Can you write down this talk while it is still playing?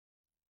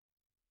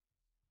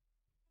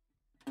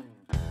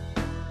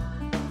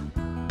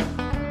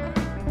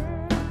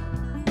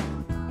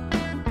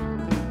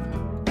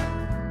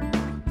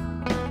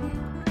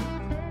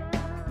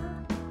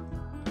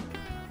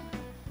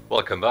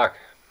Welcome back.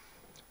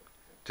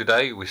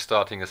 Today we're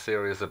starting a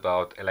series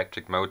about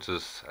electric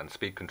motors and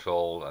speed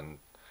control and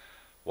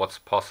what's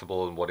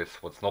possible and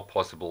what's not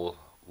possible,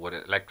 what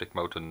electric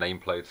motor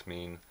nameplates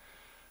mean,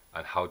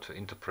 and how to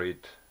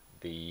interpret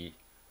the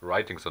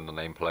writings on the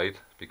nameplate,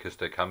 because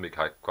they can be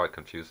quite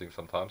confusing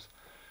sometimes.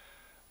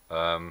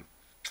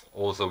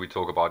 Also we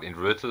talk about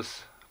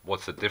inverters,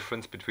 what's the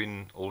difference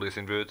between all these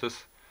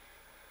inverters,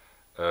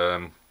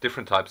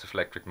 different types of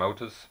electric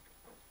motors.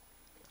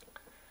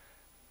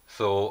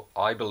 So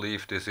I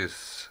believe this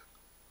is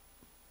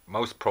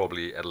most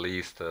probably at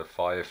least a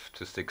 5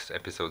 to 6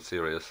 episode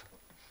series,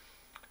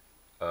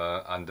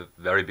 and the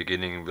very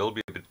beginning will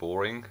be a bit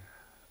boring,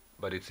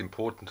 but it's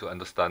important to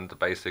understand the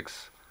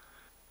basics,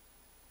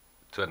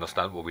 to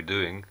understand what we're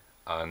doing,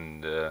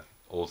 and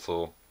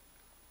also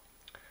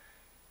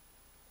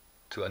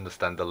to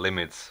understand the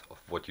limits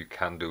of what you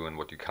can do and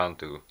what you can't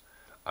do,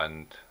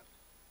 and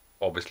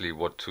obviously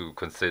what to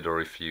consider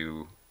if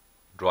you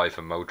drive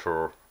a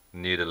motor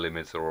near the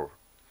limits or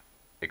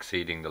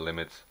exceeding the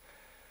limits.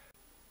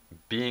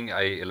 Being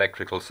a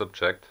electrical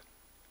subject,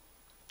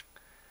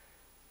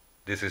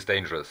 this is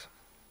dangerous.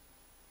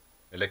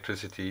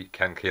 Electricity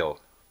can kill.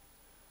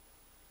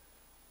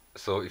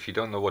 So if you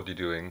don't know what you're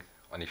doing,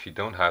 and if you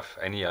don't have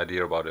any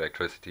idea about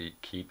electricity,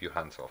 keep your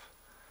hands off.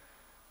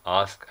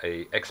 Ask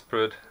an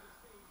expert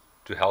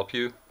to help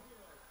you.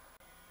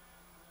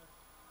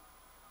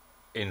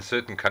 In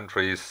certain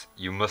countries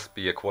you must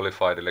be a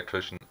qualified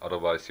electrician,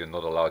 otherwise you're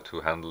not allowed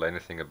to handle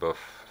anything above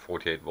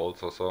 48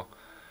 volts or so.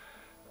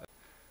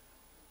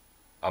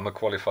 I'm a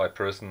qualified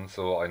person,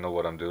 so I know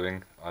what I'm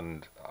doing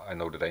and I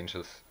know the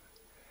dangers.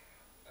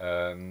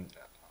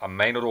 I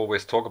may not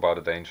always talk about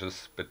the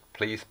dangers, but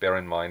please bear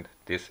in mind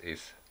this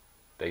is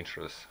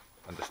dangerous,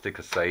 and the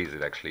sticker says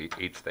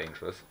it's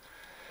dangerous.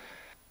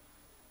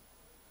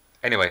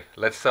 Anyway,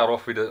 let's start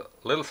off with a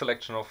little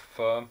selection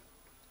of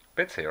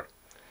bits here.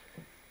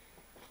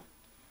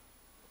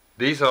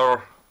 These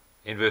are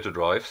inverter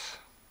drives.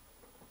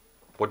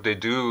 What they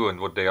do and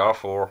what they are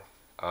for,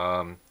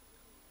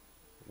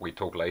 we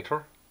talk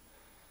later.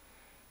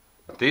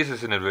 This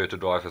is an inverter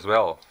drive as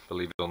well,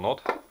 believe it or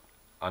not,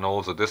 and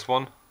also this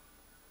one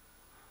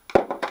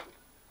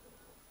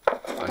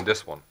and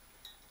this one.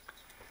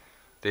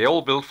 They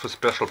all built for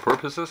special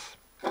purposes.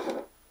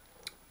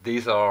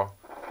 These are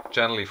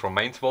generally for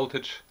mains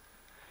voltage,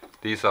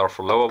 these are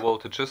for lower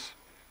voltages,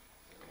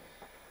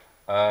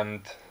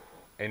 and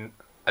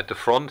at the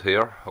front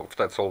here, hope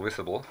that's all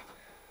visible,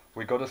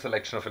 we got a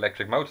selection of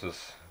electric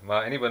motors. Now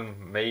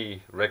anyone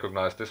may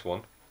recognize this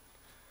one.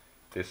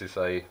 This is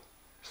a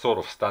sort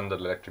of standard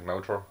electric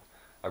motor.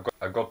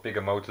 I've got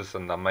bigger motors,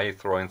 and I may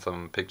throw in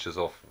some pictures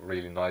of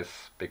really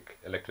nice big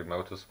electric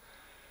motors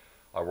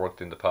I worked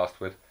in the past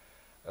with.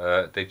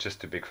 They're just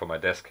too big for my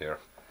desk here.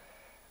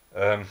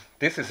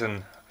 This is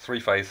a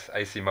 3-phase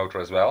AC motor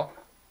as well.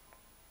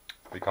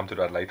 We come to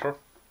that later.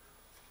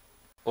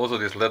 Also,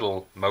 this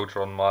little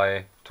motor on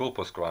my tool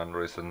post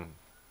grinder is a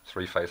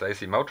 3-phase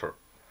AC motor.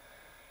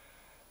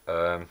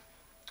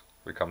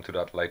 We come to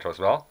that later as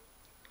well.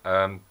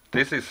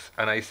 This is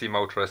an AC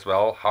motor as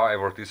well,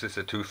 however this is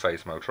a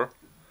 2-phase motor.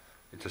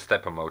 It's a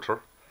stepper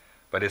motor,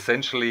 but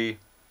essentially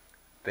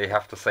they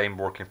have the same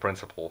working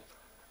principle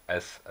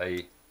as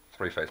a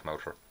 3-phase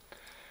motor.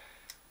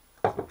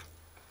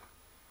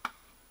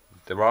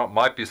 There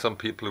might be some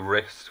people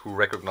who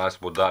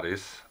recognize what that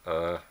is.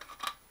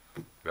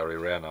 Very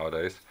rare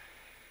nowadays.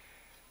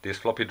 These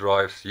floppy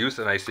drives use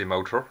an AC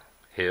motor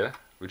here,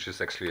 which is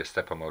actually a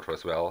stepper motor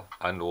as well,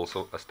 and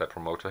also a stepper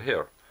motor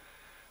here.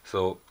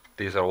 So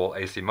these are all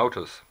AC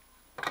motors.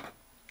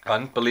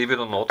 And believe it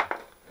or not,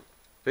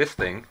 this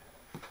thing,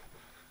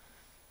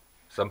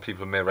 some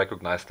people may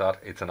recognize that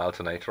it's an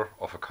alternator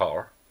of a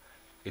car.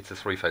 It's a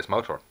 3-phase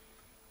motor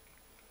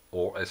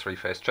or a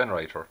 3-phase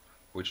generator,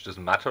 which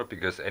doesn't matter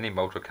because any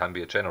motor can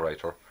be a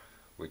generator.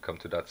 We come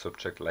to that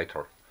subject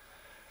later.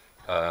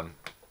 You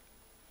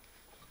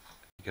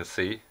can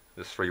see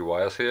there's 3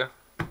 wires here,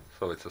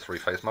 so it's a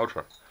 3-phase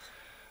motor,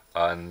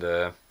 and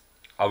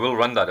I will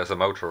run that as a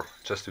motor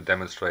just to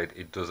demonstrate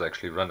it does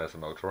actually run as a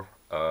motor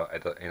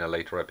in a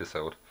later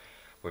episode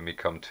when we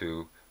come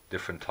to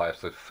different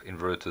types of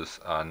inverters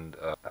and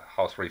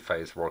how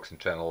 3-phase works in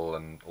general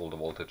and all the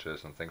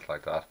voltages and things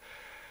like that.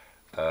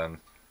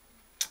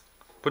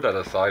 Put that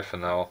aside for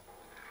now.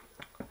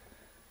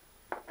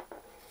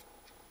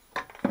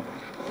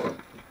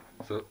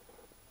 So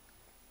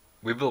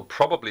we will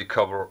probably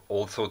cover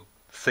also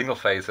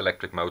single-phase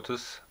electric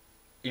motors,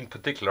 in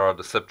particular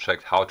the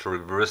subject how to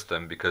reverse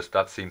them, because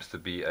that seems to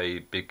be a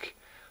big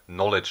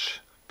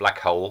knowledge black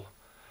hole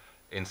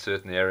in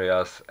certain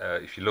areas.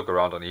 If you look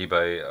around on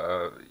eBay,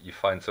 you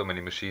find so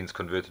many machines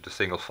converted to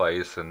single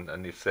phase,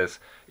 and it says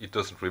it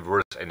doesn't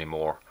reverse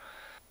anymore.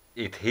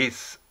 It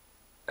is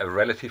a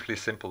relatively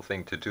simple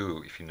thing to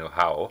do if you know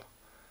how,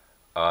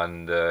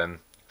 and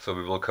so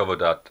we will cover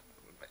that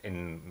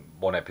in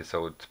one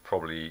episode,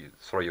 probably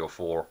 3 or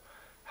 4,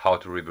 how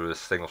to reverse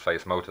single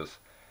phase motors.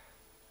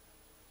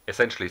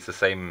 Essentially it's the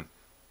same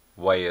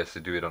way as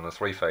to do it on a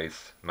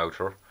 3-phase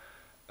motor,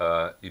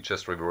 You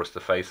just reverse the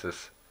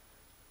phases.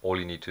 All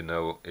you need to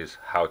know is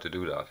how to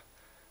do that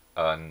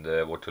and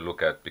what to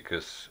look at,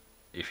 because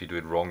if you do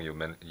it wrong,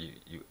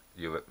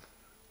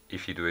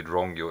 if you do it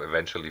wrong, you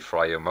eventually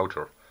fry your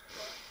motor.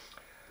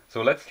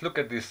 So let's look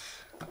at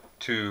these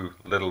two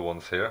little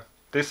ones here.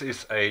 This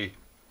is a,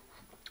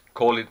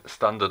 call it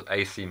standard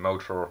AC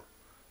motor,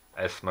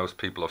 as most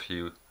people of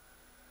you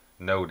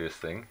know this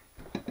thing.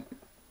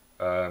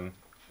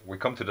 We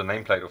come to the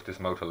nameplate of this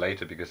motor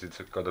later because it's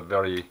got a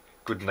very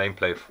good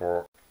nameplate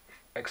for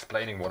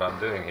explaining what I'm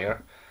doing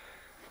here.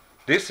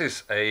 This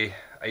is a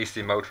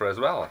AC motor as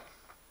well.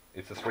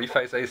 It's a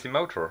 3-phase AC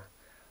motor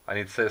and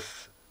it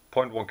says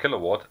 0.1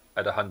 kilowatt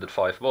at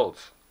 105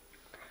 volts.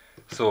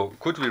 So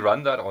could we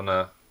run that on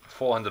a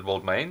 400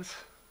 volt mains?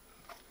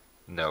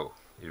 No,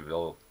 it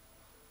will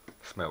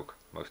smoke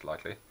most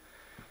likely,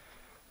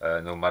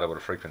 no matter what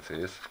the frequency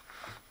is.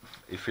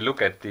 If you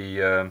look at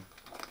the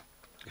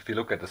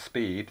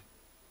speed,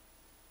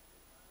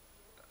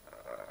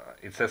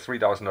 it says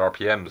 3000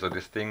 RPM, so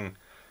this thing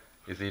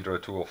is either a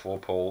 2 or 4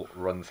 pole,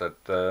 runs at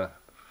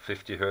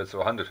 50 Hertz or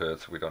 100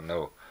 Hertz, we don't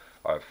know.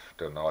 I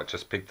don't know, I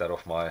just picked that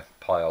off my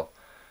pile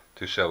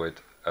to show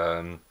it.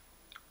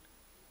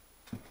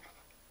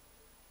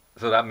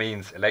 So that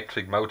means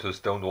electric motors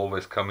don't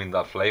always come in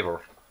that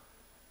flavor.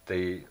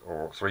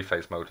 Or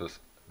 3-phase motors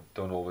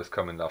don't always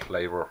come in that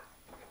flavor.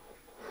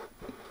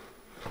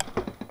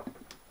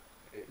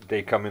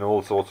 They come in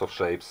all sorts of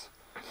shapes.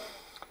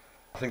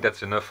 I think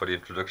that's enough for the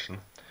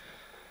introduction.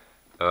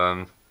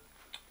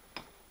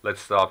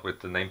 Let's start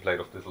with the nameplate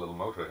of this little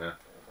motor here.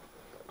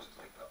 Just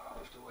get that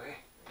out of the way.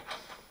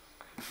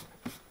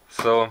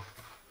 So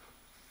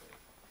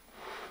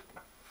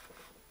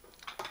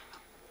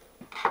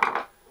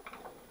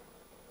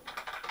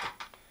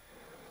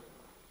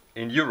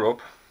in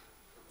Europe,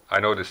 I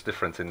know this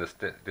difference in this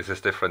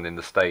is different in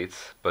the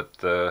States,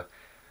 but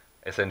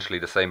essentially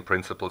the same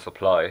principles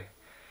apply.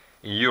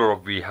 In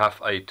Europe we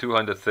have a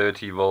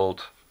 230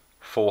 volt,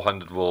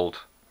 400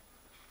 volt,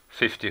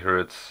 50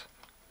 Hertz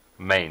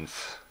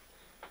mains.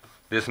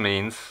 This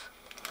means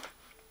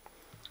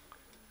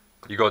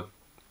you got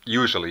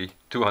usually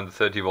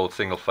 230 volt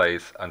single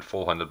phase and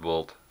 400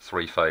 volt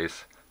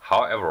 3-phase.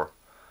 However,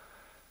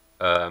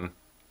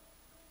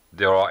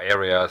 there are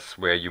areas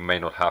where you may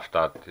not have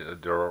that.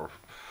 There are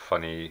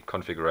funny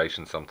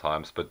configurations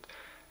sometimes, but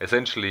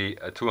essentially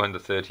a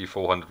 230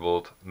 400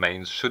 volt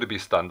mains should be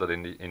standard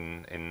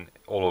in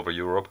all over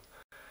Europe.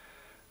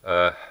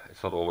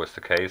 It's not always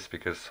the case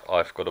because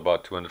I've got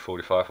about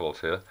 245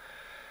 volts here.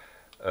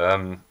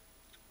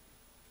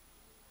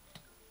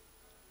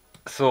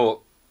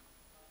 So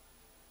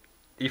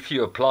if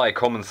you apply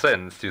common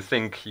sense, you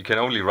think you can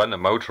only run a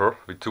motor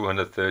with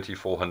 230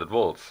 400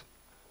 volts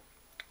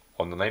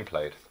on the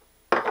nameplate.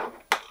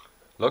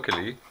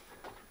 Luckily,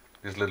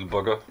 this little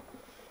bugger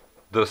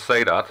does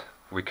say that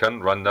we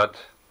can run that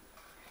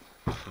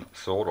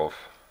sort of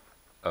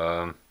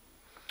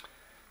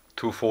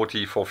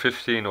 240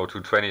 415 or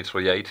 220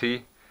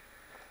 380.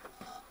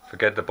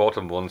 Forget the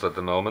bottom ones at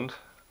the moment.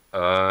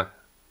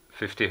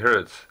 50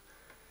 Hertz.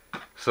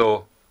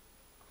 So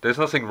there's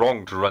nothing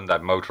wrong to run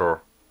that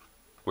motor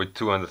with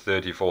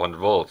 230 400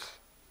 volts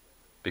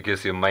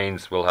because your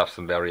mains will have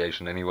some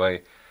variation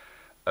anyway.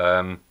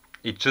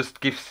 It just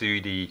gives you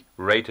the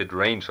rated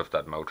range of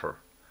that motor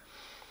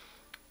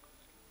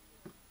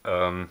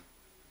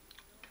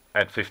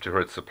at 50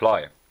 Hertz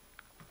supply.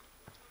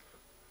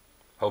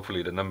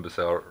 Hopefully the numbers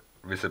are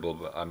visible,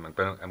 but I'm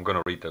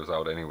gonna read those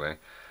out anyway.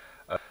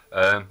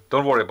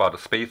 Don't worry about the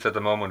speeds at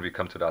the moment, we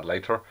come to that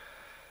later.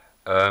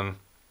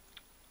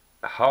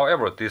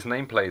 However, this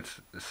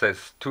nameplate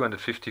says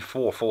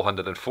 254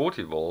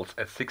 440 volts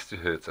at 60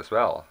 Hertz as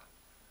well.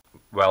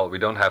 Well, we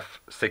don't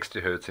have 60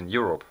 Hertz in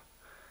Europe.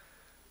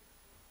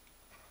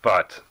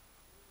 But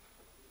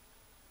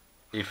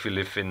if you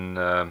live in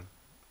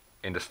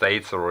the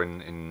States or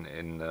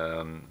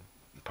in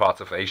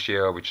parts of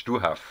Asia which do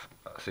have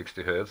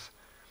 60 Hertz,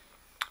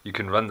 you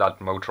can run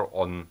that motor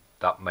on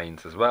that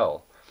mains as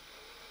well.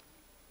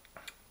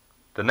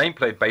 The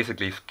nameplate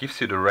basically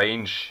gives you the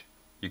range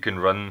you can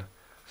run.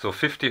 So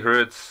 50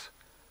 Hertz,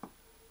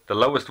 the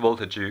lowest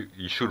voltage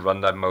you should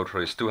run that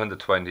motor is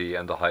 220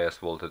 and the highest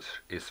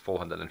voltage is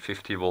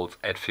 450 volts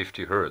at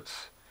 50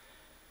 Hertz.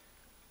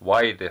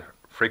 Why the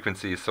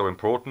frequency is so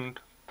important,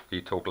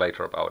 we talk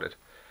later about it.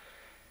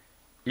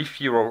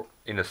 If you're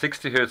in a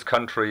 60 Hertz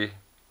country,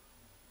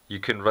 you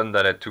can run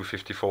that at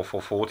 254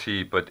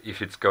 440, but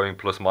if it's going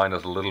plus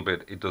minus a little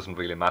bit, it doesn't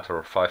really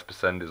matter.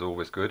 5% is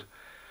always good.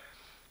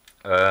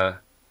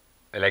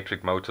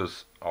 Electric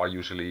motors are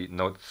usually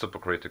not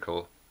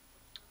supercritical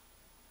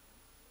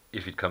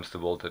if it comes to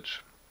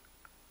voltage.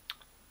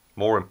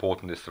 More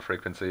important is the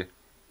frequency,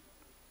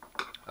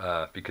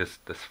 because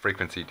the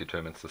frequency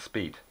determines the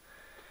speed.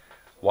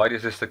 Why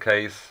this is the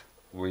case,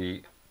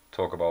 we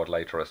talk about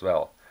later as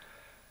well.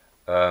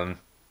 So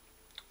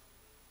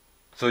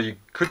you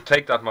could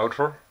take that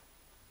motor,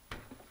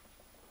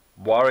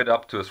 wire it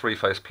up to a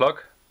 3-phase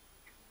plug,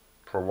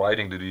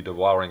 providing to do the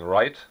wiring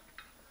right,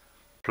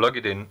 plug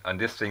it in, and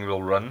this thing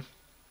will run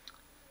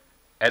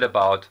at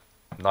about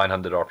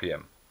 900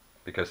 RPM,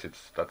 because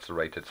that's the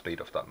rated speed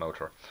of that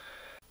motor.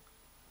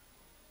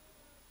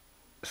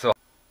 So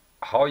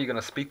how are you going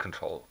to speed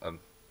control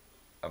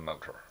a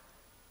motor?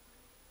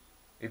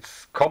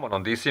 It's common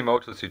on DC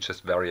motors, you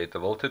just vary the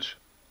voltage.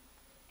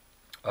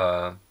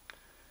 But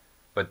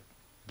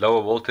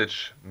lower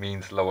voltage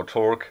means lower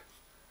torque.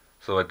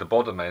 So at the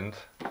bottom end,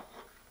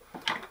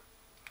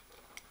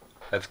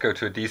 let's go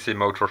to a DC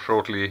motor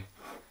shortly.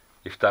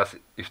 If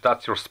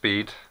that's your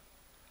speed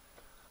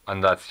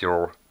and that's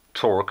your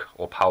torque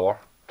or power,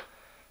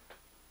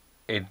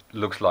 it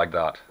looks like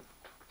that.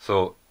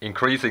 So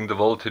increasing the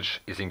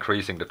voltage is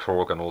increasing the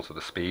torque and also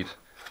the speed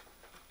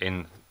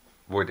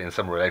within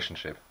some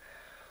relationship.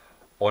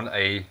 On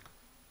a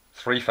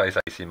three-phase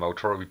AC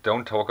motor, we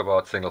don't talk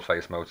about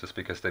single-phase motors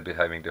because they're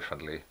behaving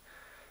differently.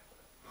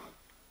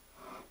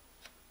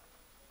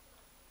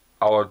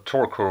 Our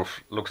torque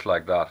curve looks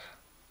like that.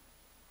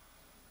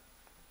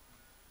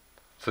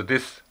 So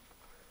this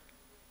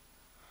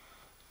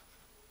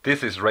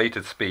is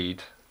rated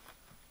speed,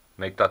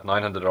 make that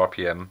 900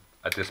 RPM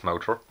at this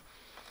motor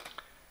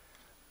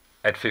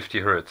at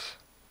 50 Hertz.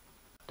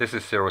 This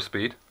is zero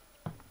speed.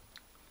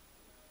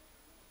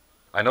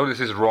 I know this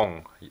is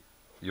wrong.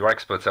 Your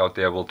experts out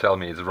there will tell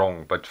me it's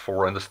wrong, but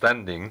for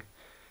understanding,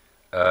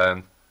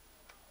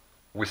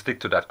 we stick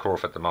to that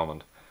curve at the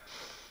moment.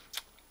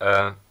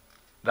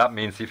 That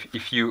means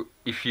if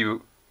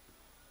you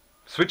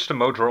switch the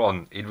motor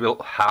on, it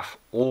will have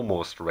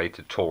almost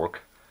rated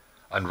torque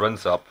and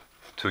runs up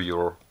to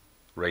your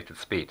rated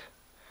speed.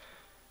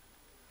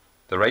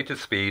 The rated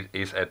speed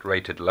is at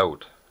rated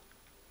load.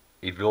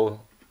 It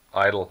will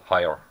idle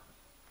higher.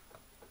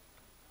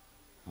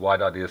 Why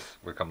that is,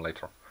 will come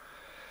later.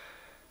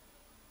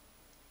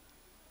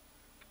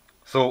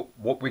 So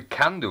what we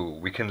can do,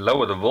 we can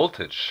lower the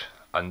voltage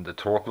and the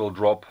torque will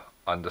drop,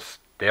 and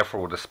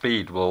therefore the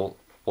speed will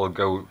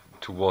go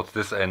towards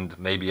this end,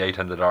 maybe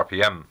 800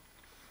 RPM.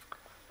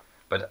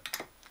 But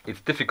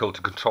it's difficult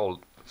to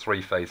control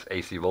three-phase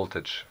AC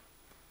voltage.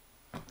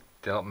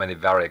 There are not many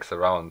variacs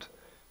around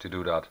to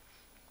do that.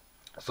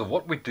 So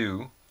what we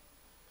do,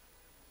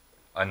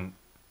 and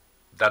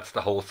that's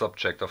the whole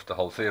subject of the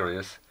whole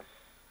series,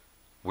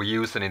 we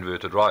use an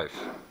inverter drive.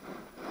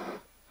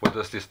 What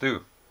does this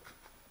do?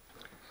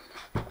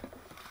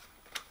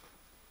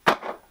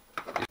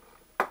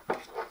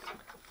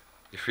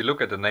 If you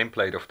look at the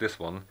nameplate of this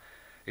one,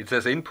 it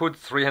says input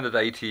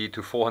 380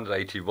 to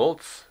 480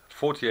 volts,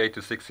 48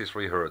 to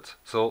 63 Hertz.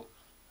 So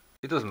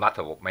it doesn't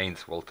matter what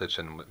mains voltage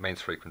and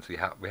mains frequency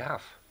we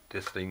have.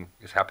 This thing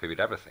is happy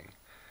with everything.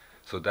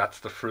 So that's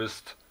the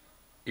first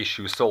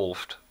issue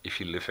solved if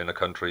you live in a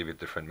country with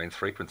different mains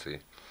frequency.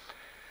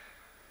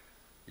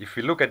 If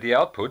we look at the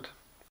output,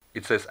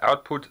 it says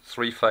output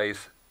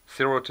 3-phase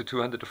 0 to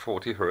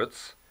 240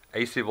 Hertz,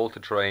 AC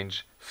voltage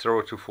range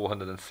 0 to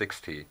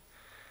 460.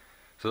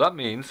 So that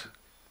means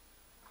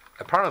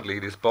apparently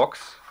this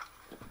box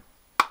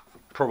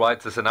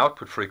provides us an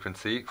output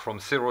frequency from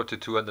 0 to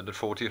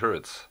 240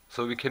 Hertz.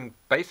 So we can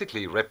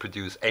basically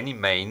reproduce any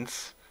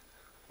mains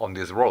on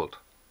this world.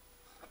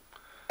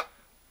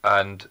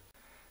 And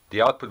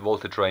the output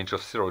voltage range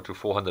of 0 to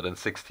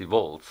 460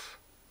 volts,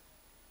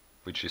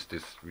 which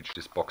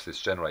this box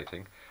is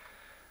generating,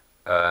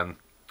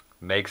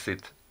 makes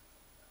it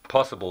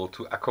possible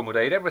to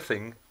accommodate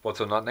everything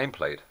what's on that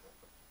nameplate.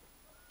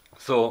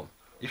 So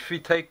if we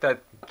take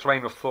that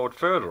train of thought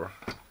further,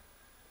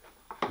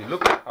 we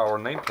look at our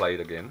nameplate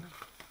again.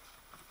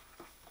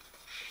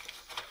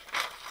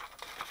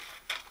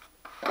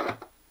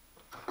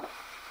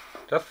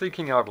 Just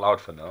thinking out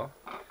loud for now.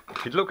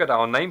 If you look at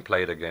our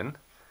nameplate again,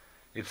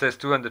 it says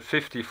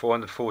 250,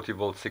 440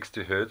 volts,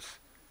 60 Hertz.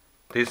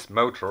 This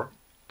motor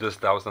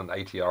does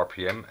 1080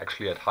 RPM,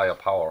 actually at higher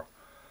power.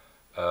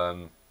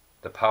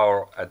 The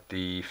power at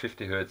the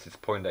 50 Hertz is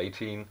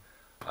 0.18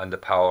 and the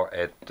power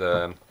at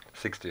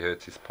 60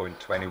 Hertz is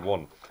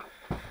 0.21.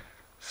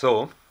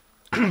 So,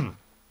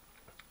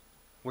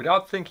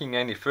 without thinking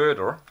any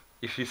further,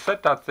 if you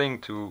set that thing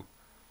to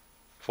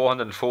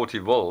 440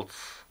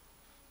 volts,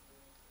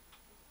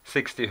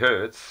 60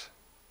 Hertz,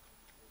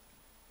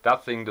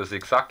 that thing does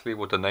exactly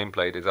what the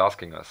nameplate is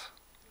asking us.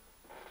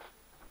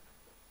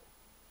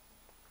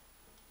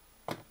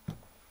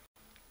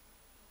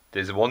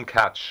 There's one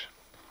catch.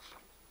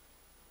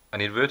 An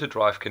inverter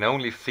drive can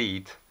only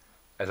feed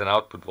as an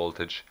output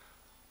voltage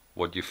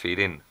what you feed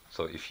in.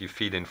 So if you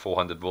feed in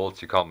 400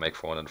 volts, you can't make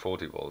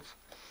 440 volts.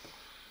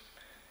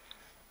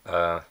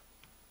 There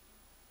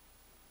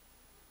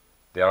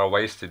are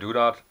ways to do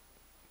that,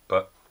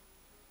 but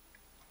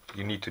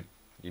you need to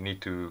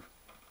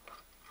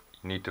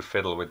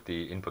fiddle with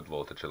the input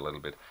voltage a little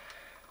bit.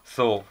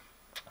 So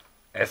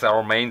as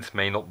our mains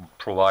may not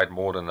provide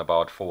more than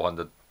about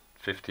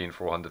 415,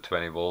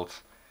 420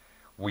 volts,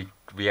 we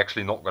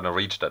actually not going to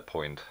reach that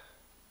point.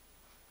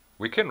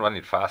 We can run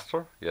it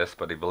faster, yes,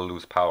 but it will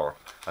lose power,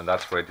 and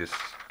that's where this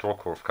torque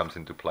curve comes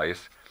into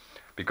place,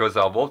 because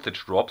our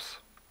voltage drops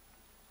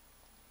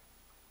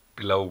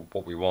below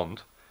what we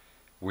want.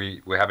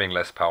 We're having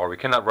less power. We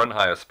cannot run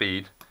higher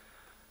speed,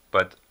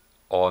 but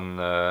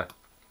on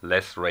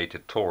less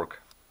rated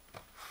torque.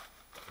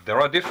 There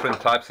are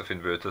different types of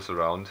inverters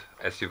around.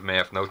 As you may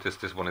have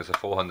noticed, this one is a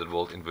 400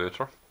 volt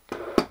inverter.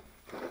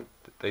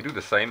 They do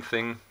the same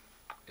thing.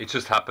 It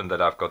just happened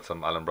that I've got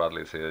some Allen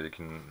Bradleys here.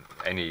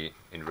 Any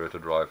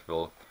inverter drive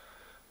will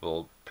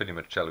pretty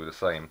much tell you the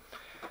same.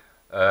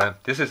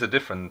 This is a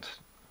different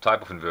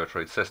type of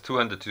inverter. It says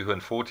 200 to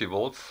 240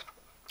 volts,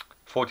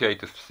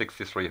 48 to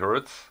 63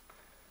 hertz.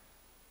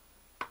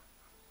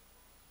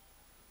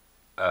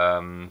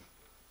 And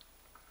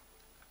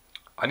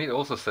it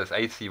also says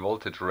AC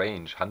voltage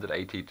range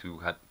 180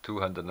 to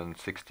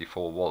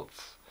 264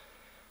 volts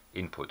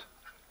input.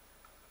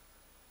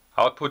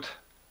 Output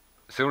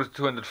 0 to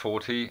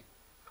 240,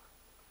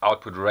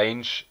 output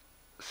range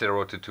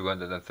 0 to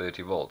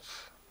 230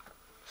 volts.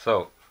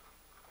 So,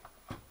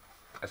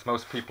 as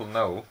most people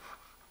know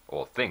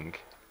or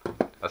think,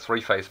 a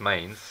three-phase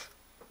mains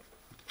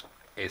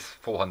is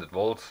 400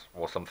 volts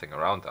or something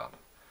around that.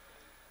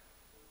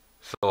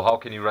 So how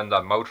can you run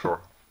that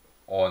motor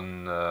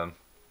on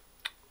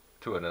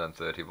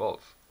 230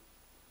 volts?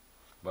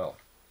 Well,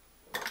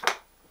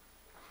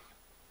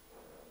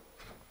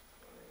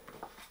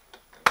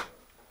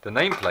 the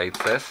nameplate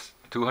says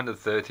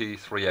 230,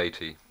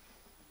 380.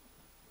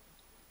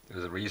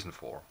 There's a reason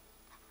for.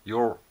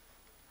 Your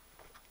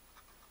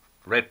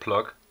red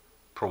plug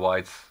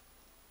provides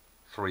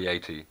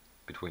 380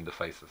 between the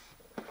phases.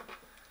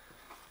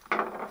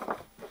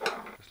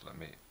 Just let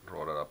me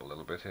draw that up a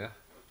little bit here.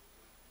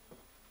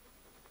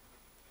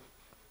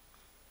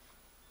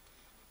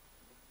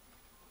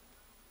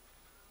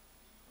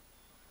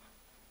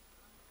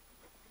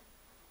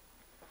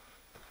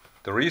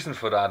 The reason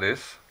for that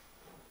is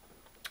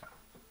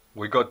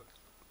we got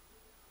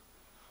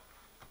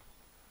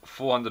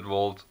 400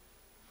 volt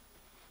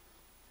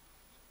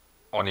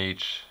on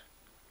each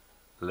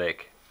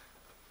leg.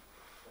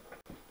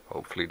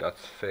 Hopefully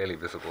that's fairly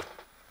visible.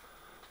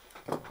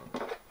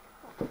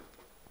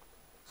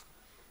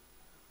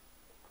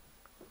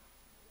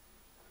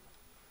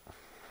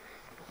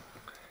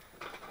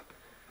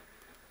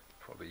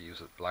 Probably use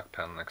a black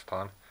pen next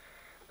time.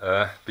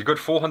 We got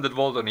 400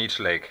 volt on each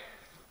leg.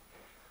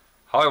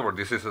 However,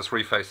 this is a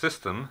three-phase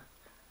system.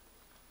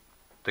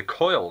 The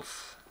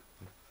coils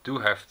do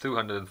have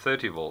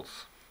 230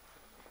 volts.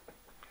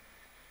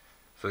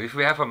 So if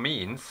we have a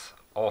means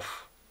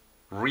of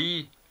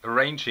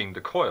rearranging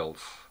the coils,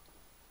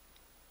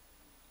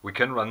 we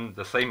can run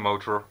the same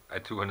motor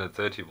at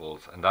 230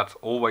 volts, and that's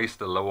always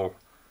the lower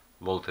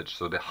voltage.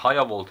 So the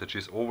higher voltage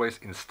is always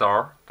in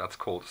star, that's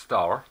called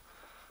star,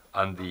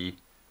 and the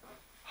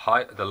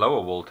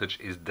lower voltage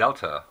is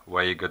delta,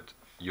 where you get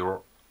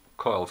your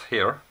coils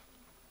here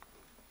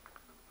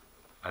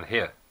and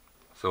here.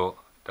 So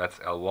that's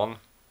L1,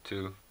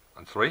 2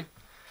 and 3.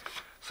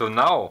 So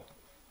now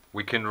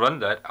we can run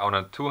that on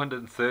a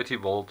 230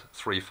 volt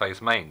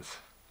three-phase mains,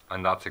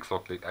 and that's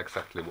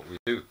exactly what we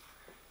do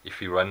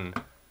if we run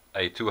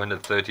a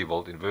 230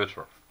 volt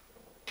inverter.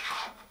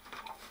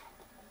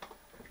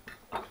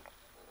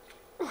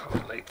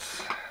 So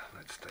let's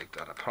take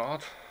that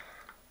apart.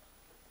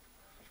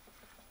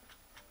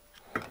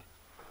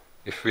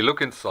 If we look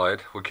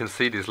inside, we can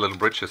see these little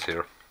bridges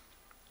here.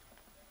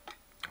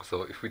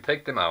 So if we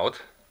take them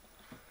out,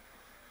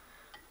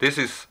 this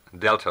is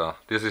delta,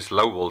 this is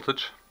low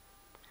voltage.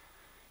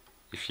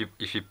 If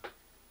you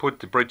put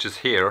the bridges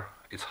here,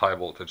 it's high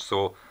voltage.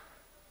 So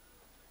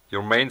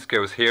your mains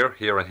goes here,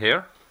 here and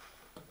here.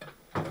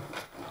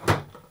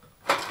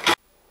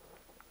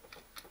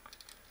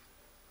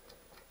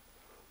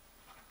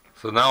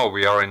 So now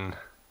we are in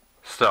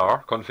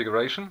star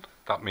configuration.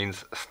 That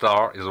means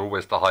star is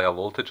always the higher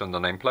voltage on the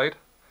nameplate.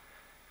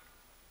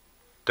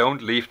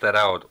 Don't leave that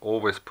out,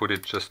 always put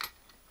it just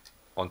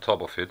on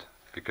top of it,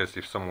 because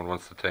if someone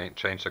wants to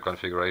change the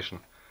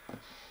configuration,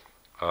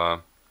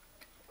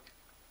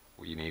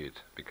 you need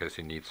it, because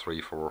you need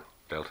 3 for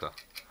delta.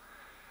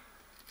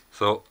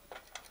 So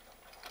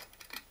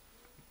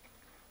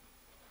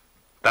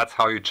that's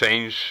how you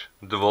change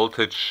the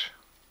voltage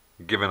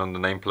given on the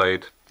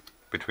nameplate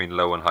between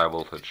low and high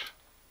voltage.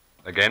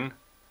 Again,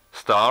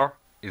 star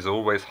is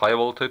always high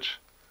voltage,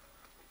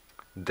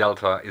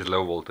 delta is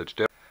low voltage.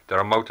 There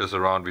are motors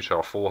around which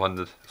are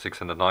 400,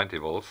 690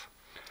 volts.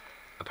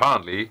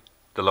 Apparently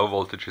the low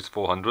voltage is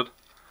 400,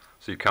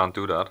 so you can't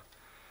do that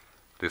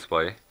this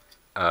way,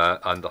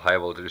 and the high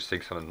voltage is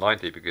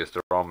 690, because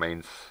there are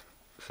mains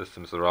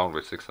systems around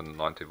with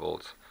 690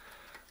 volts,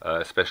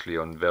 especially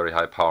on very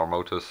high power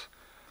motors.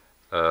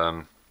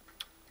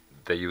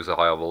 They use a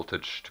higher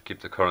voltage to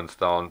keep the currents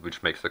down,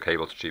 which makes the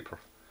cables cheaper,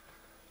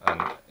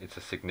 and it's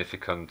a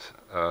significant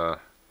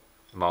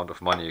amount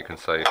of money you can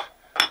save,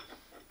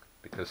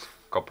 because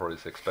copper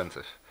is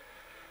expensive.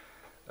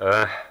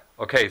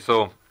 Okay,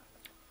 so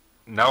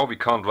now we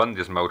can't run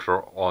this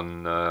motor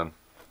on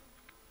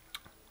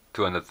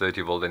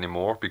 230 volt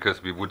anymore,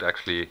 because we would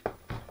actually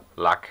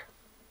lack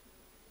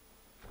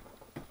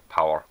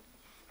power.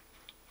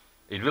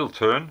 It will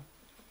turn,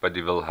 but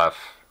it will have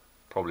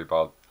probably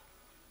about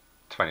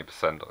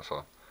 20% or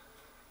so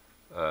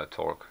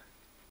torque.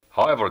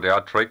 However, there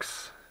are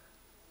tricks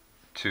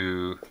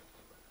to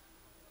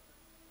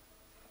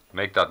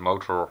make that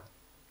motor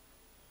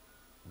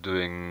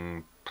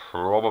doing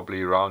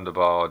probably around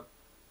about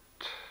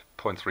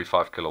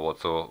 0.35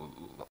 kilowatts, so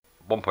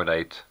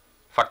 1.8,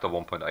 factor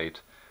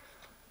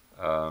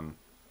 1.8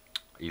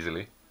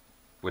 easily,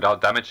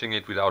 without damaging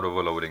it, without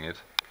overloading it.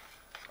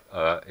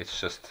 It's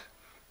just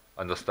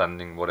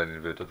understanding what an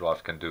inverter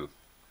drive can do.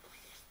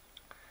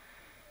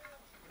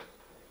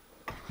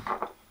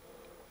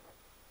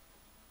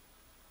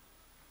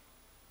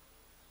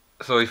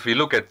 So if we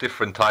look at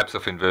different types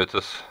of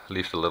inverters,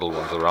 leave the little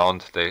ones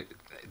around,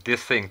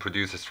 this thing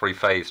produces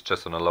three-phase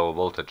just on a lower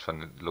voltage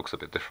and it looks a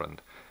bit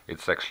different.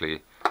 It's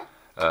actually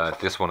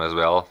this one as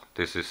well.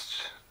 This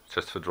is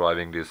just for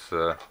driving these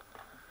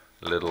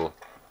little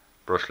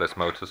brushless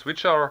motors,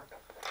 which are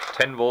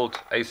 10 volt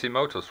AC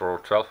motors or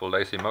 12 volt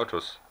AC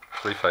motors,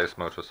 three-phase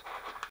motors.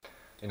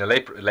 In a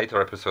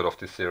later episode of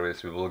this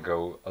series we will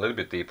go a little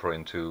bit deeper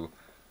into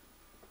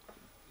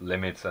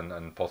limits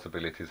and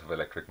possibilities of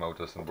electric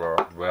motors and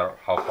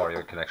how far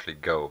you can actually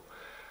go.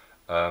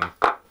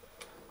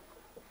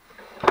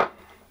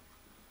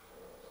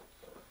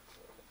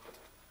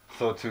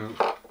 So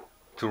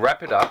to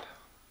wrap it up,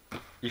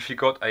 if you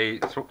got a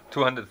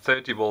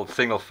 230 volt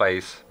single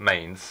phase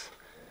mains,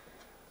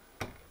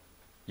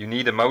 you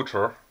need a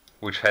motor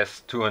which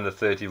has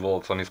 230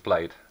 volts on its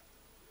blade.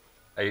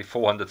 A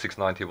 400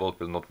 690 volt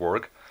will not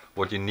work.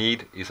 What you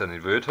need is an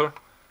inverter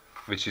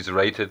which is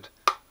rated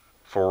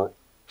for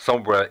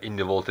somewhere in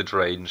the voltage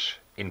range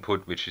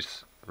input, which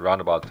is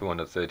around about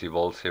 230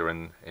 volts here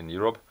in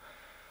Europe.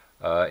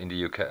 In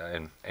the UK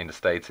and in the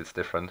States it's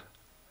different.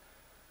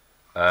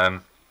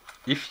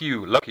 If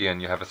you're lucky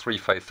and you have a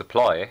three-phase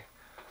supply,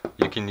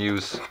 you can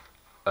use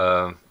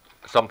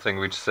something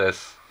which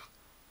says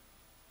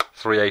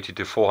 380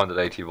 to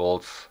 480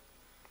 volts,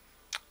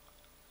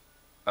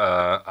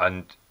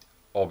 and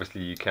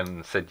obviously you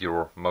can set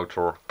your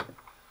motor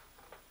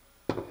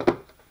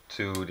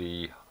to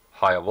the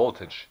higher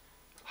voltage.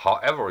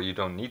 However, you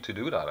don't need to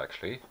do that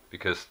actually,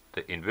 because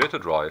the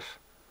inverter drive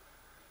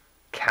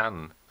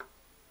can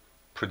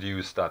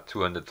produce that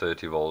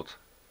 230 volt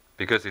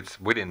because it's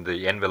within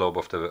the envelope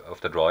of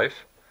the drive.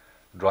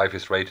 The drive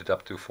is rated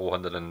up to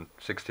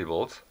 460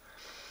 volts.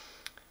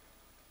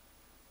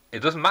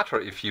 It doesn't matter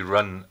if you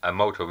run a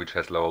motor which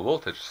has lower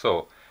voltage.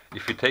 So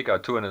if you take our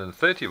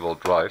 230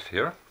 volt drive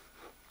here,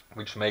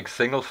 which makes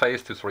single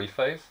phase to three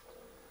phase,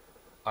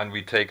 and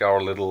we take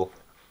our little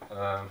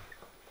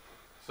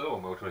servo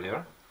motor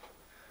here,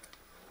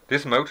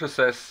 this motor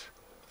says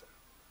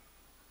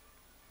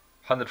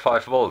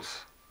 105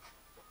 volts.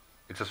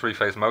 It's a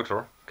three-phase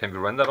motor. Can we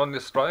run that on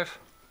this drive?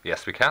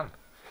 Yes, we can.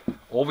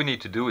 All we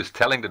need to do is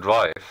telling the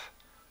drive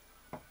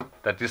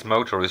that this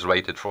motor is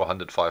rated for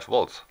 105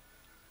 volts.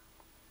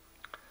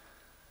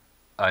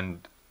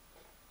 And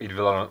it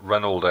will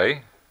run all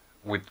day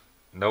with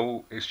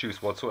no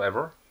issues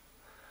whatsoever.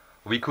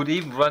 We could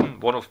even run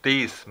one of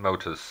these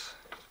motors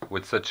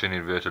with such an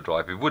inverter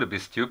drive. It would be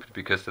stupid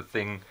because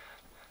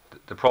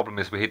the problem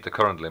is we hit the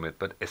current limit,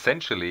 but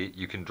essentially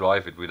you can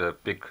drive it with a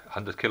big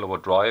 100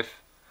 kilowatt drive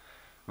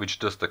which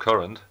does the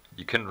current.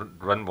 You can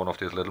run one of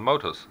these little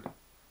motors,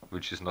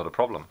 which is not a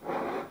problem.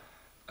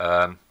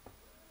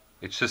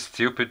 It's just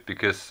stupid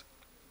because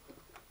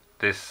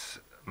this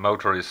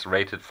motor is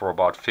rated for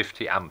about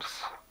 50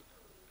 amps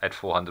at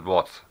 400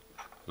 watts.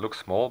 Looks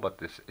small, but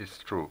this is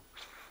true.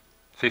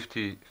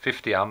 50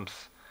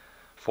 amps,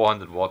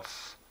 400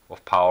 watts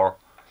of power.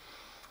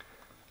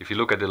 If you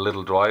look at the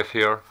little drive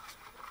here,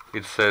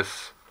 it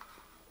says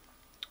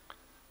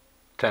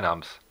 10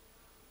 amps.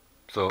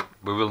 So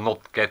we will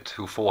not get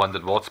to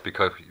 400 watts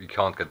because we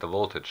can't get the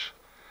voltage.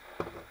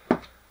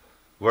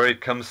 Where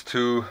it comes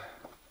to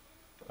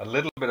a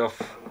little bit of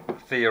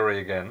theory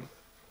again.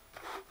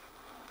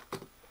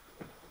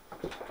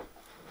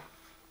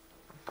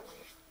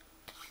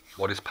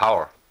 What is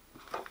power?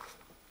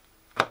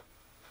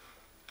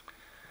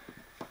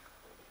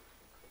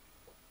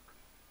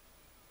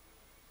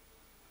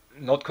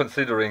 Not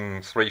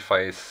considering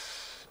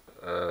three-phase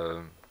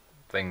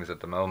things at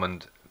the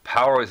moment,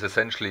 power is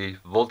essentially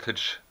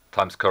voltage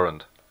times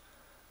current.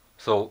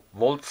 So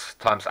volts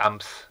times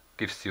amps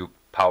gives you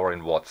power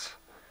in watts.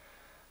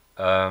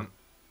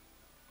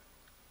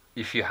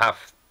 If you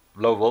have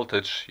low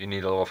voltage, you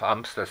need a lot of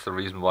amps. That's the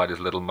reason why this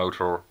little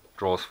motor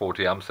draws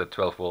 40 amps at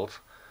 12 volts.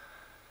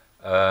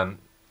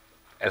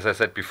 As I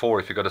said before,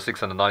 if you got a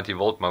 690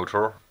 volt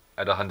motor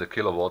at 100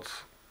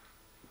 kilowatts,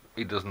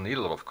 it doesn't need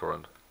a lot of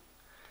current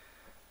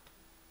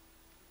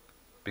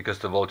because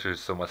the voltage is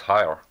so much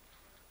higher.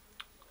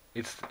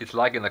 It's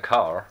like in a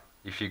car.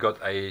 If you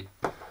got a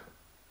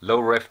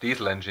low rev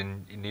diesel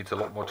engine, it needs a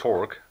lot more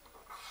torque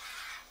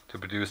to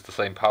produce the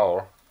same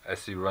power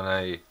as you run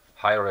a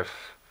high rev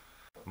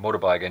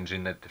motorbike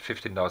engine at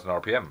 15,000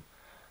 RPM.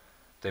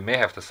 They may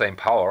have the same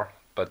power,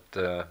 but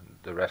the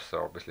revs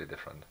are obviously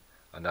different,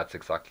 and that's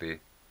exactly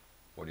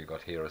what you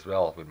got here as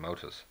well with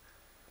motors.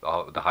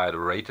 The higher the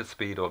rated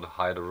speed or the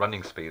higher the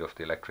running speed of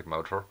the electric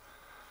motor,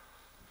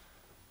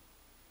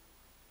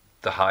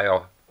 the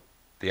higher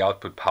the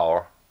output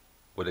power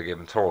with a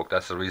given torque.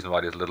 That's the reason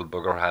why this little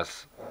bugger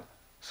has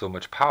so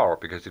much power,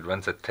 because it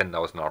runs at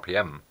 10,000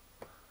 RPM.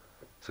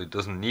 So it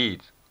doesn't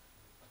need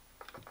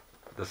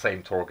the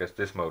same torque as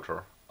this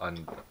motor,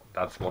 and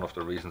that's one of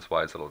the reasons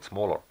why it's a lot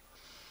smaller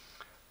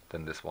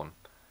than this one.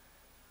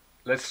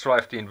 Let's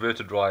drive the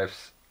inverter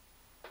drives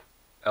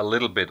a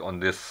little bit on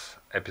this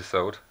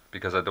episode,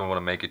 because I don't want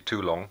to make it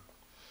too long.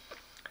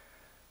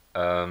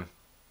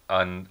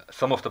 And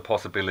some of the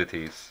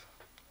possibilities,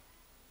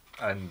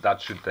 and that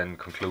should then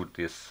conclude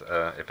this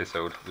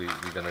episode.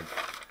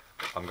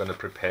 I'm gonna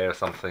prepare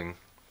something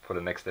for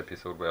the next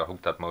episode where I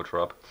hook that motor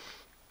up,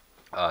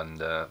 and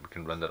we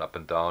can run that up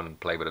and down and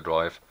play with the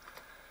drive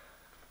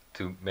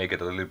to make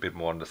it a little bit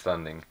more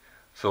understanding.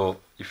 So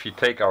if you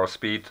take our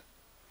speed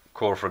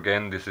curve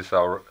again, this is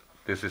our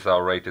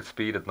rated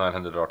speed at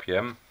 900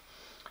 RPM.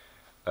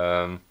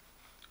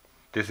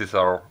 This is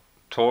our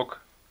torque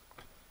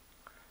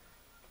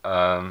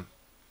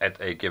at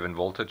a given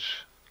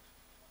voltage.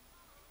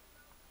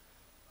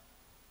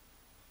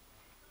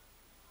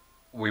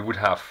 We would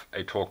have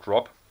a torque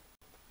drop,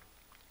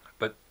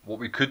 but what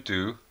we could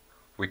do,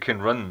 we can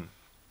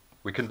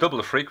double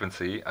the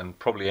frequency and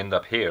probably end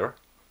up here,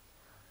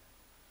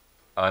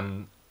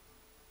 and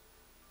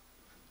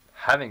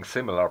having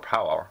similar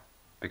power,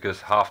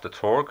 because half the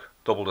torque,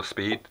 double the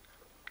speed,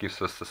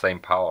 gives us the same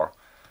power.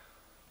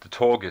 The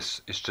torque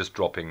is just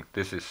dropping.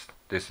 This is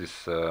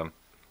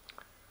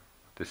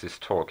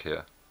torque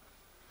here.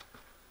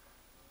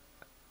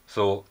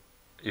 So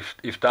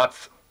if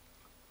that's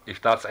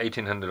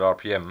 1800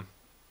 RPM,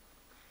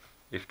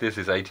 if this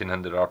is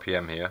 1800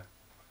 RPM here,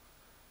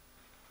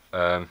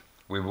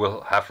 we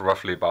will have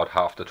roughly about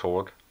half the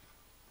torque,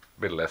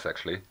 a bit less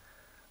actually.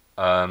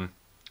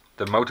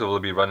 The motor will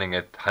be running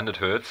at 100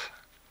 Hertz.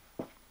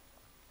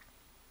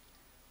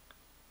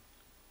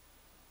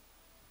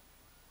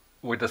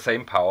 With the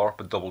same power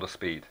but double the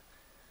speed.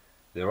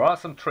 There are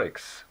some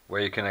tricks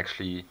where you can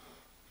actually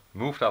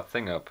move that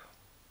thing up,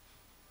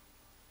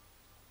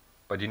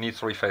 but you need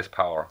three-phase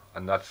power,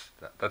 and that's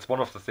one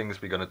of the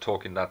things we're going to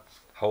talk in that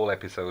whole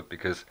episode,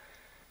 because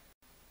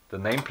the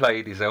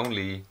nameplate is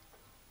only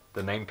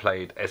the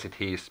nameplate as it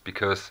is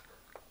because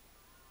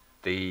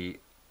the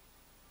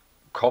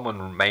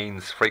common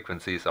mains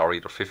frequencies are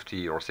either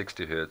 50 or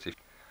 60 Hertz.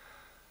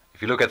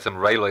 If you look at some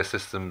railway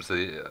systems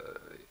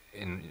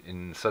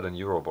in Southern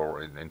Europe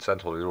or in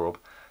Central Europe,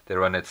 they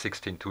run at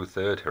 16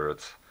 2/3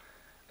 Hertz.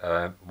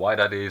 Why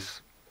that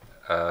is,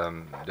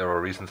 there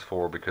are reasons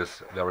for,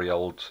 because very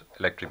old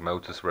electric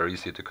motors were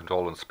easier to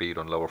control on speed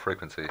on lower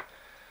frequency.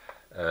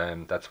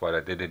 That's why I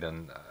did it,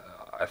 and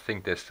I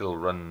think they still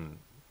run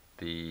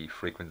the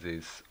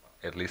frequencies,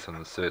 at least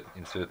in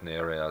certain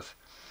areas.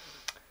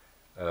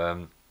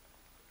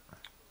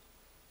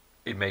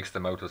 It makes the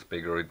motors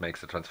bigger, it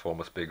makes the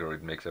transformers bigger,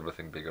 it makes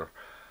everything bigger.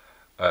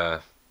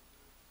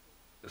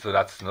 So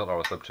that's not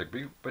our subject,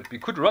 but we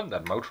could run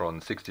that motor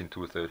on 16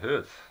 2/3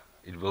 Hertz.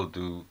 It will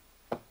do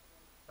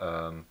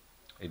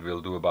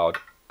about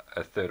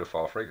a third of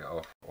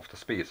of the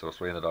speed, so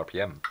 300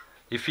 RPM.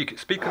 If you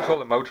speed control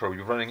the motor,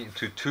 you're running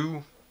into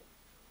two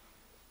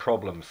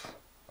problems.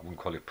 I wouldn't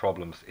call it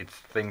problems, it's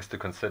things to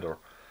consider.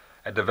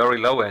 At the very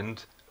low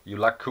end, you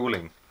lack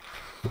cooling,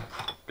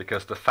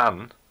 because the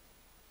fan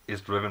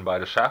is driven by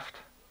the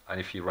shaft, and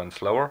if you run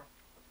slower,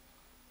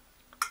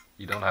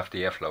 you don't have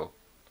the airflow.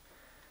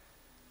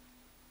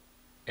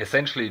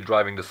 Essentially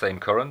driving the same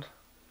current,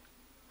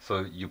 so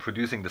you're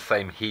producing the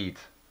same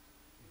heat.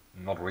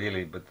 Not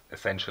really, but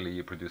essentially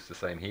you produce the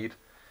same heat,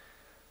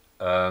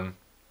 but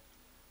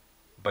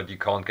you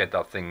can't get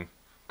that thing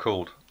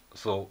cooled.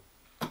 So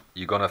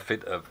you're gonna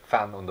fit a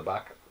fan on the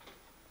back.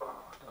 I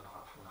don't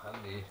have one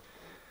handy.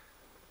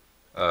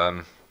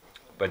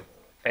 But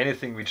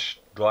anything which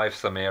drives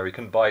some air, you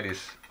can buy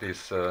these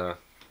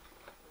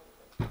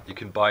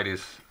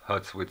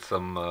huts with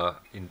some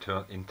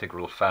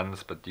integral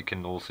fans, but you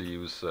can also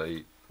use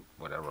a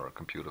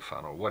computer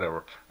fan or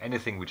whatever,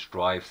 anything which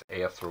drives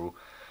air through.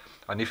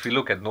 And if you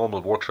look at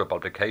normal workshop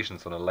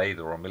applications on a lathe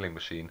or a milling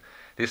machine,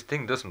 this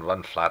thing doesn't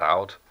run flat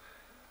out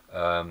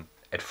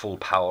at full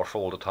power for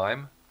all the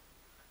time.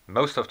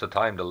 Most of the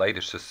time the lathe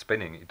is just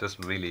spinning. It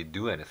doesn't really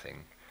do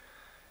anything,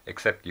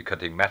 except you're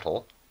cutting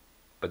metal,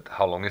 but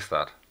how long is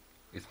that?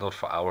 It's not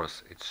for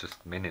hours, it's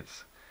just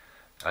minutes.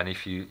 And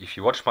if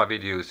you watch my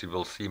videos, you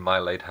will see my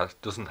lathe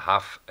doesn't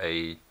have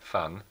a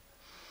fan.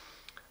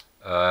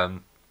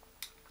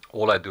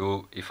 All I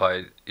do, if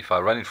I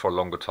run it for a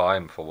longer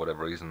time for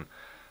whatever reason,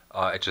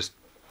 I just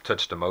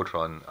touch the motor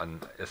on,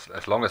 and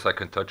as long as I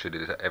can touch it,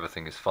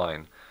 everything is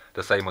fine.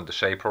 The same on the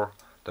shaper.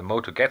 The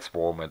motor gets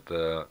warm at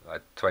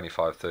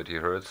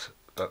 25-30 Hertz,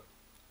 but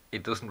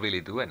it doesn't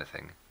really do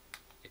anything.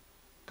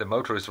 The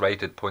motor is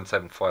rated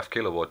 0.75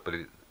 kilowatt, but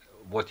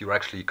what you're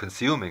actually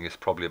consuming is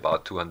probably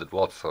about 200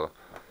 watts, so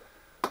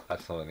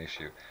that's not an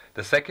issue.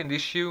 The second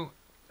issue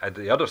at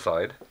the other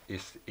side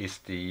is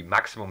the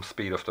maximum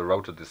speed of the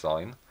rotor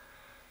design.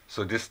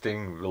 So this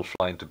thing will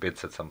fly into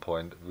bits at some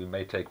point. We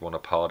may take one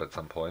apart at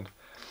some point.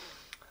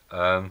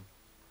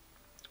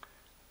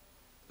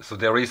 So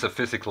there is a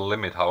physical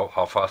limit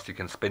how fast you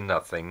can spin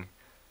that thing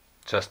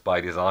just by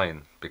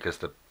design, because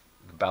the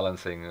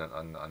balancing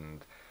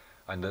and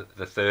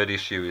the third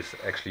issue is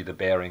actually the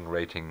bearing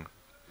rating.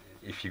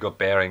 If you got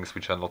bearings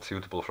which are not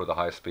suitable for the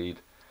high speed,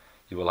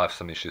 you will have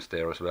some issues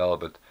there as well.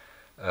 But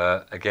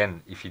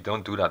again, if you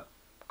don't do that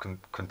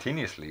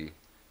continuously,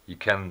 you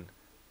can.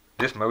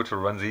 This motor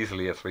runs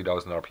easily at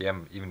 3000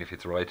 RPM, even if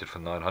it's rated for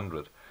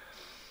 900.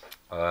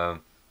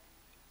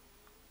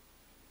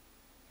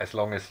 As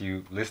long as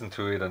you listen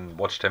to it and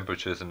watch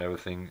temperatures and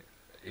everything,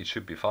 it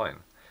should be fine.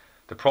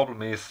 The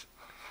problem is,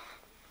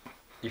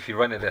 if you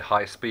run it at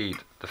high speed,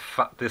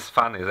 this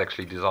fan is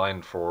actually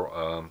designed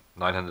for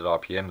 900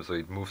 RPM, so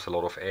it moves a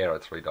lot of air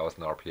at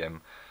 3000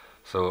 RPM.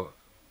 So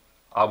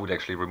I would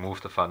actually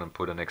remove the fan and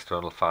put an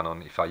external fan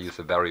on if I use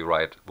a very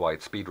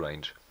wide speed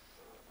range.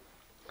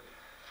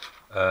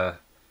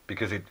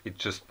 Because it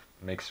just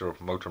makes your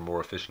motor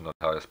more efficient at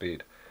higher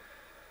speed.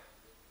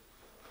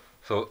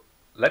 So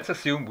let's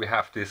assume we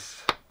have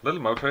this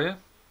little motor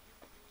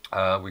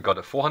here. We got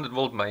a 400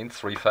 volt main,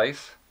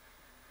 3-phase,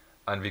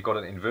 and we got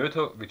an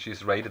inverter which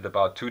is rated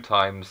about 2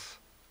 times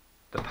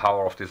the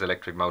power of this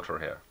electric motor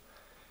here.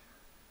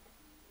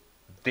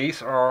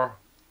 These are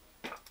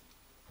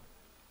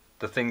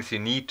the things you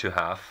need to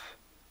have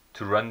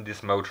to run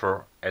this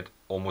motor at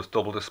almost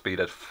double the speed,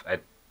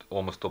 at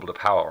almost double the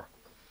power.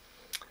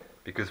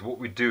 Because what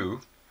we do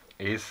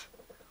is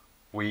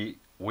we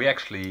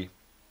actually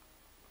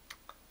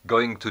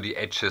going to the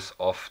edges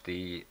of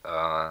the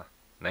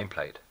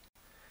nameplate.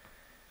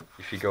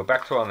 If you go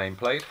back to our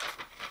nameplate,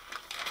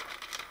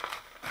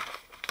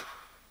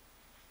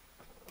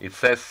 it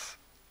says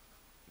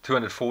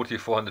 240,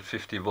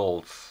 450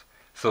 volts.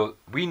 So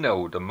we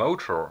know the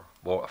motor,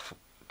 well,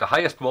 the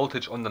highest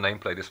voltage on the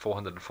nameplate is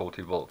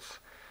 440 volts.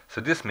 So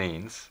this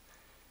means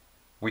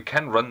we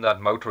can run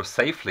that motor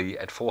safely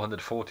at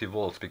 440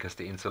 volts because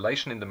the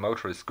insulation in the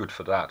motor is good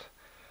for that.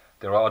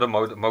 There are other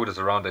motors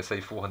around, they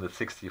say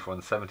 460,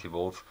 470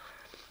 volts.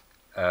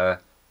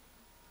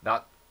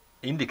 That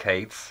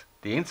indicates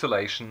the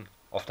insulation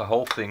of the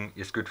whole thing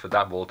is good for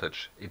that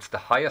voltage. It's the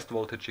highest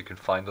voltage you can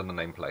find on the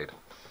nameplate.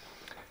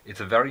 It's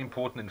a very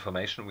important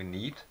information we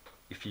need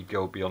if you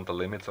go beyond the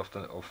limits of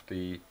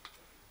the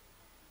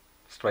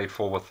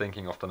straightforward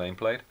thinking of the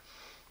nameplate.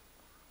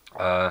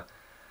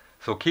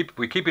 So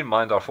we keep in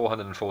mind our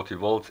 440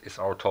 volts is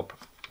our top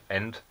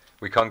end.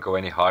 We can't go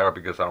any higher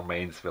because our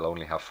mains will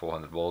only have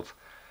 400 volts.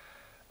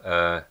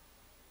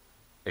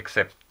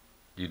 Except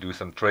you do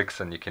some tricks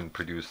and you can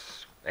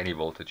produce any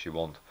voltage you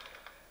want.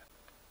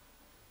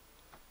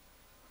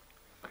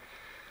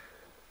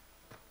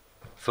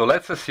 So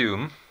let's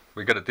assume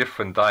we got a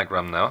different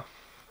diagram now.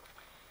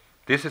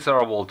 This is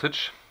our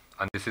voltage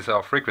and this is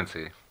our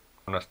frequency.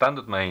 On our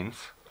standard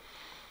mains,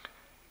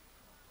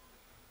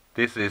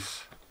 this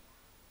is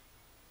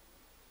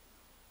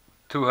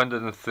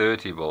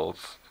 230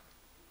 volts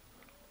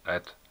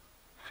at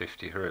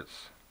 50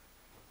 Hertz.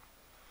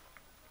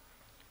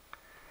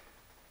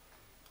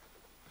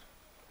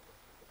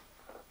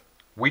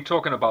 We're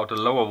talking about the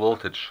lower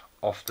voltage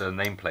of the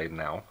nameplate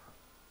now.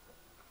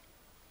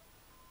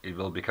 It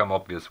will become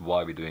obvious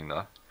why we're doing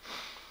that.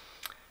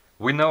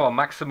 We know our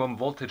maximum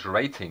voltage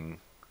rating,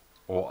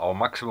 or our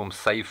maximum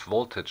safe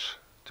voltage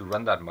to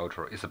run that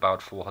motor, is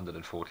about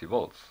 440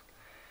 volts.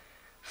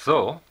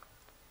 So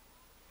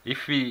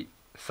if we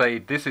say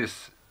this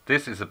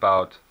is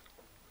about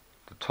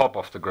the top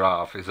of the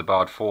graph is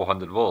about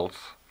 400 volts.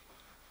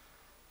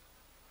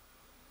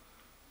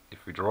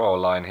 If we draw a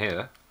line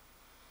here,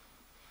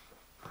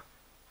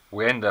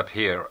 we end up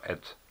here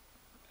at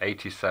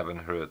 87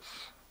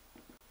 Hertz.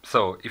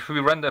 So if we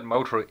run that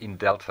motor in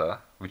delta,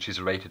 which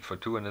is rated for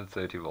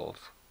 230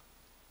 volts,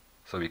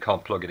 so we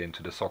can't plug it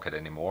into the socket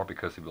anymore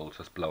because it will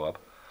just blow up,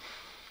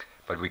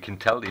 but we can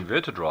tell the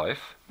inverter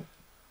drive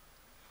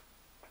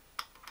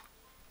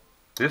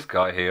this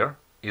guy here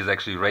is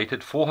actually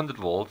rated 400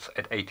 volts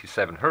at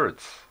 87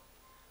 Hertz,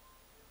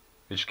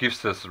 which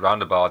gives us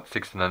around about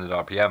 1600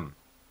 RPM.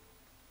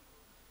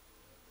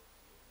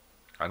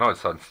 I know it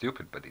sounds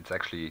stupid, but it's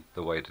actually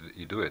the way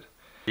you do it.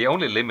 The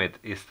only limit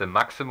is the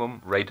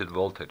maximum rated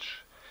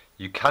voltage.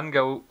 You can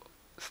go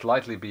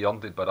slightly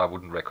beyond it, but I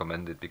wouldn't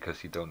recommend it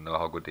because you don't know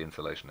how good the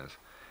insulation is.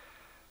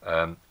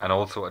 And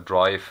also a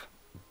drive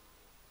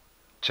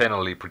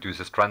generally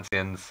produces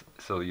transients,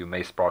 so you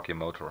may spark your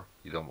motor.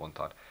 You don't want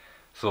that.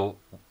 So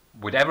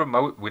with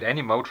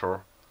any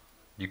motor,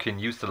 you can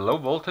use the low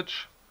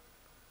voltage,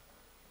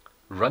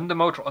 run the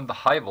motor on the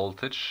high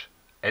voltage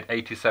at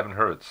 87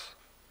 Hertz.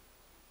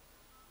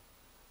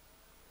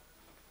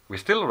 We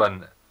still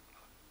run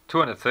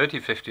 230,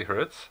 50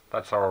 Hertz,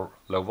 that's our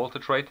low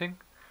voltage rating.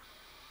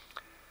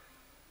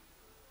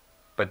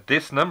 But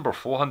this number,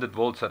 400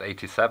 volts at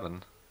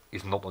 87,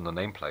 is not on the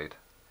nameplate,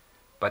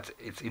 but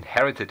it's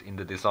inherited in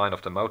the design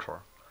of the motor.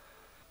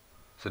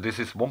 So this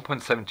is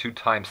 1.72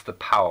 times the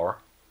power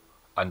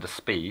and the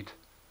speed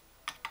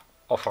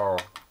of our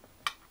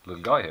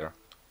little guy here.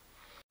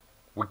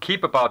 We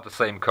keep about the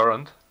same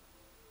current.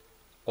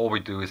 All we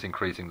do is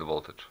increasing the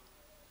voltage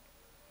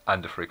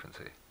and the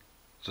frequency.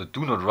 So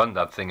do not run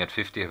that thing at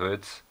 50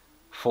 Hertz,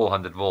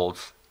 400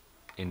 volts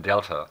in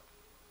delta.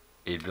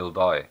 It will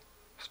die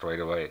straight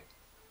away.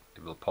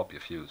 It will pop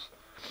your fuse.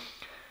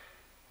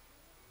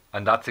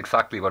 And that's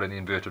exactly what an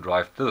inverter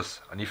drive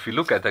does. And if you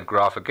look at that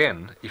graph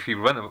again, if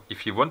you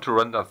want to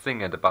run that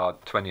thing at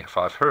about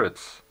 25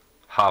 Hertz,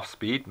 half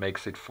speed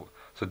makes it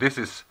so this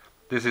is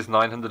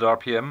 900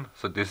 RPM,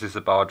 so this is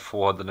about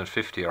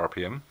 450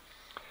 RPM.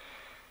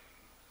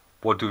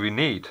 What do we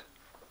need?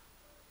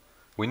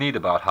 We need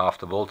about half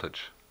the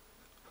voltage.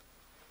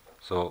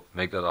 So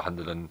make that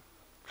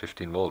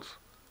 115 volts.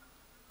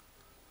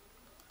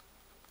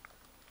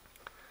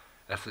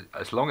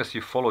 As long as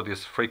you follow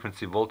this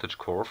frequency voltage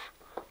curve,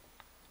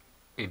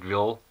 it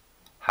will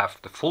have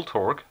the full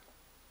torque.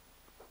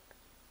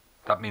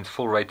 That means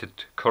full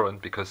rated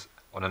current, because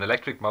on an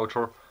electric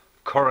motor,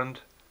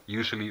 current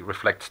usually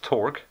reflects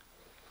torque.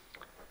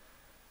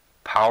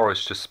 Power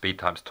is just speed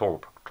times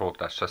torque.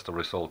 That's just a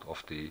result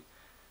of the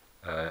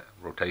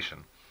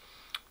rotation.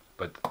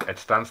 But at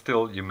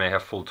standstill, you may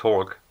have full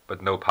torque,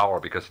 but no power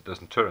because it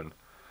doesn't turn.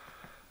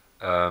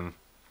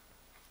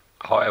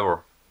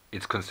 However,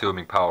 it's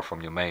consuming power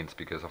from your mains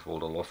because of all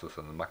the losses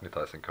and the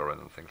magnetizing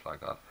current and things like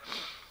that.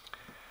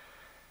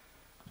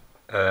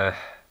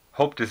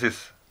 Hope this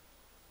is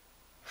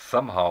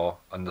somehow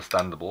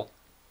understandable.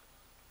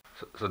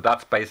 So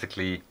that's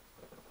basically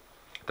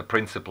the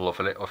principle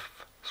of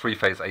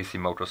three-phase AC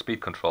motor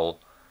speed control.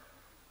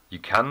 You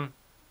can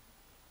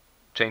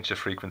change the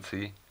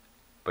frequency,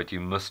 but you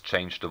must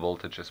change the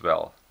voltage as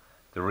well.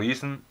 The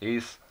reason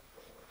is,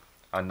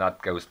 and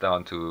that goes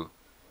down to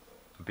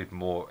a bit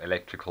more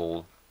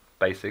electrical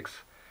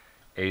basics,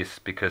 is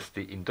because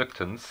the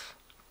inductance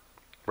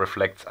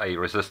reflects a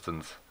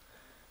resistance.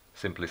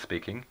 Simply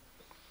speaking,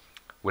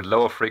 with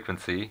lower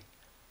frequency,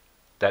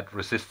 that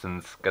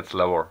resistance gets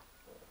lower,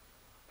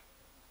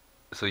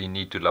 so you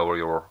need to lower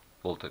your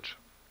voltage.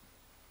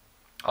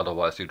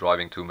 Otherwise you're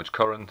driving too much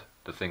current,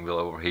 the thing will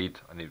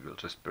overheat and it will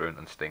just burn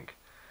and stink.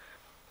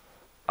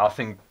 I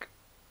think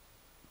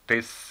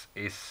this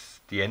is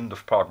the end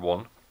of part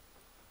 1.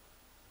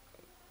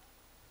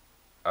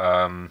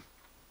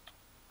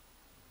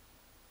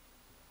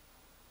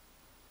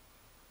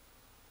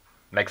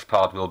 Next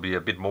part will be a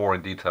bit more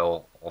in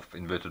detail of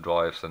inverter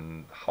drives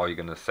and how you're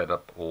going to set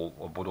up or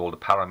what all the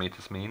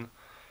parameters mean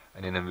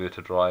in an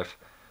inverter drive.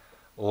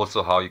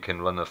 Also how you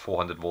can run a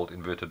 400 volt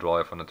inverter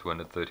drive on a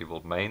 230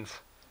 volt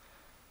mains.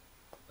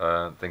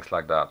 Things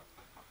like that.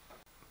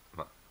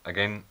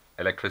 Again,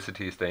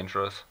 electricity is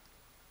dangerous.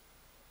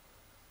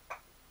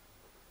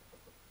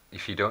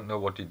 If you don't know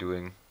what you're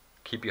doing,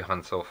 keep your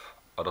hands off,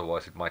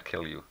 otherwise it might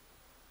kill you.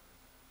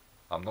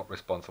 I'm not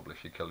responsible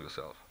if you kill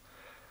yourself.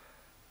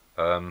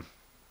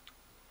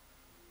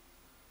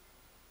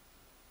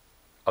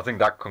 I think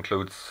that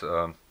concludes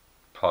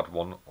part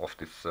 1 of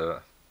this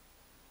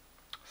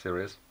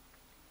series.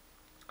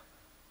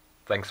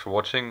 Thanks for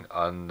watching,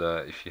 and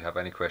if you have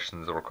any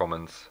questions or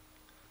comments,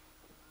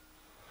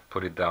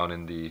 put it down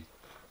in the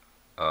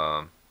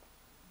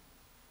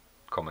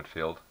comment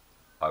field.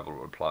 I will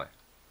reply.